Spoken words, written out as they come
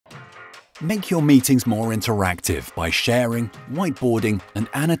Make your meetings more interactive by sharing, whiteboarding, and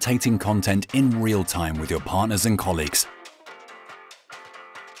annotating content in real time with your partners and colleagues.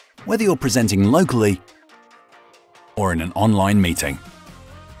 Whether you're presenting locally or in an online meeting,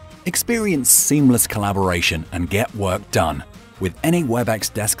 experience seamless collaboration and get work done with any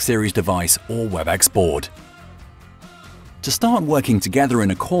WebEx Desk Series device or WebEx board. To start working together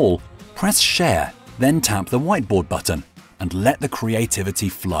in a call, press Share, then tap the Whiteboard button and let the creativity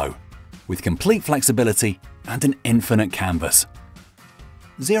flow, with complete flexibility and an infinite canvas.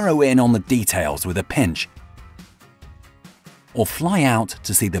 Zero in on the details with a pinch, or fly out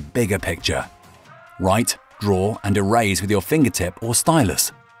to see the bigger picture. Write, draw, and erase with your fingertip or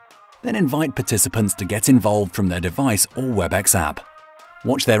stylus. Then invite participants to get involved from their device or WebEx app.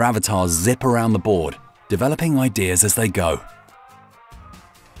 Watch their avatars zip around the board, developing ideas as they go.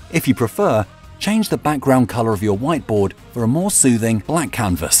 If you prefer, change the background color of your whiteboard for a more soothing black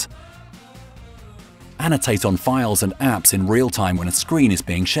canvas. Annotate on files and apps in real time when a screen is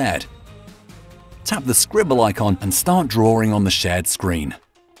being shared. Tap the scribble icon and start drawing on the shared screen.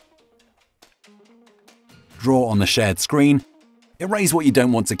 Draw on the shared screen, erase what you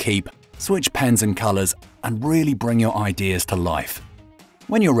don't want to keep, switch pens and colors, and really bring your ideas to life.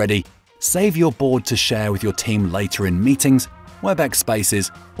 When you're ready, save your board to share with your team later in meetings, WebEx Spaces,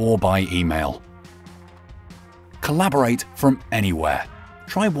 or by email. Collaborate from anywhere.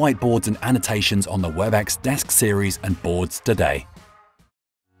 Try whiteboards and annotations on the WebEx Desk Series and Boards today.